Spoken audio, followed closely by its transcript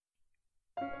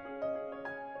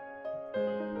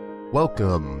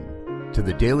Welcome to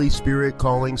the Daily Spirit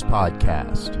Callings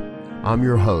Podcast. I'm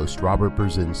your host, Robert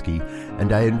Brzezinski,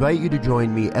 and I invite you to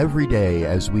join me every day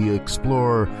as we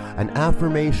explore an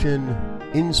affirmation,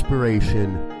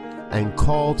 inspiration, and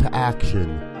call to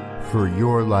action for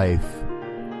your life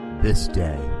this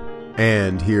day.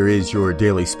 And here is your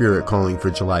Daily Spirit Calling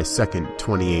for July 2nd,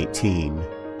 2018.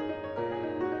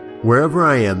 Wherever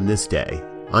I am this day,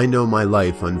 I know my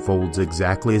life unfolds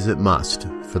exactly as it must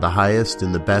for the highest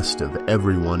and the best of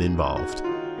everyone involved.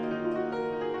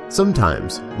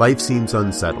 Sometimes life seems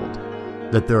unsettled,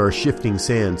 that there are shifting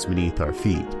sands beneath our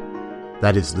feet.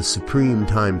 That is the supreme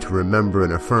time to remember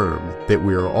and affirm that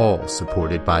we are all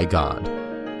supported by God.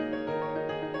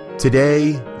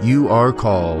 Today, you are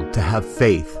called to have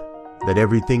faith that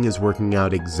everything is working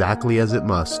out exactly as it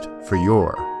must for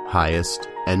your highest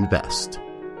and best.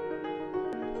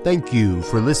 Thank you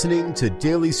for listening to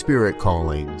Daily Spirit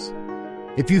Callings.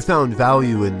 If you found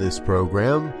value in this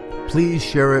program, please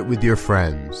share it with your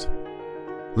friends.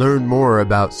 Learn more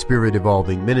about Spirit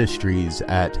Evolving Ministries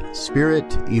at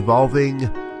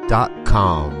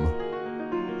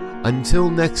spiritevolving.com.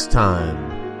 Until next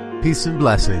time, peace and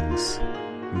blessings.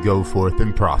 Go forth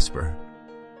and prosper.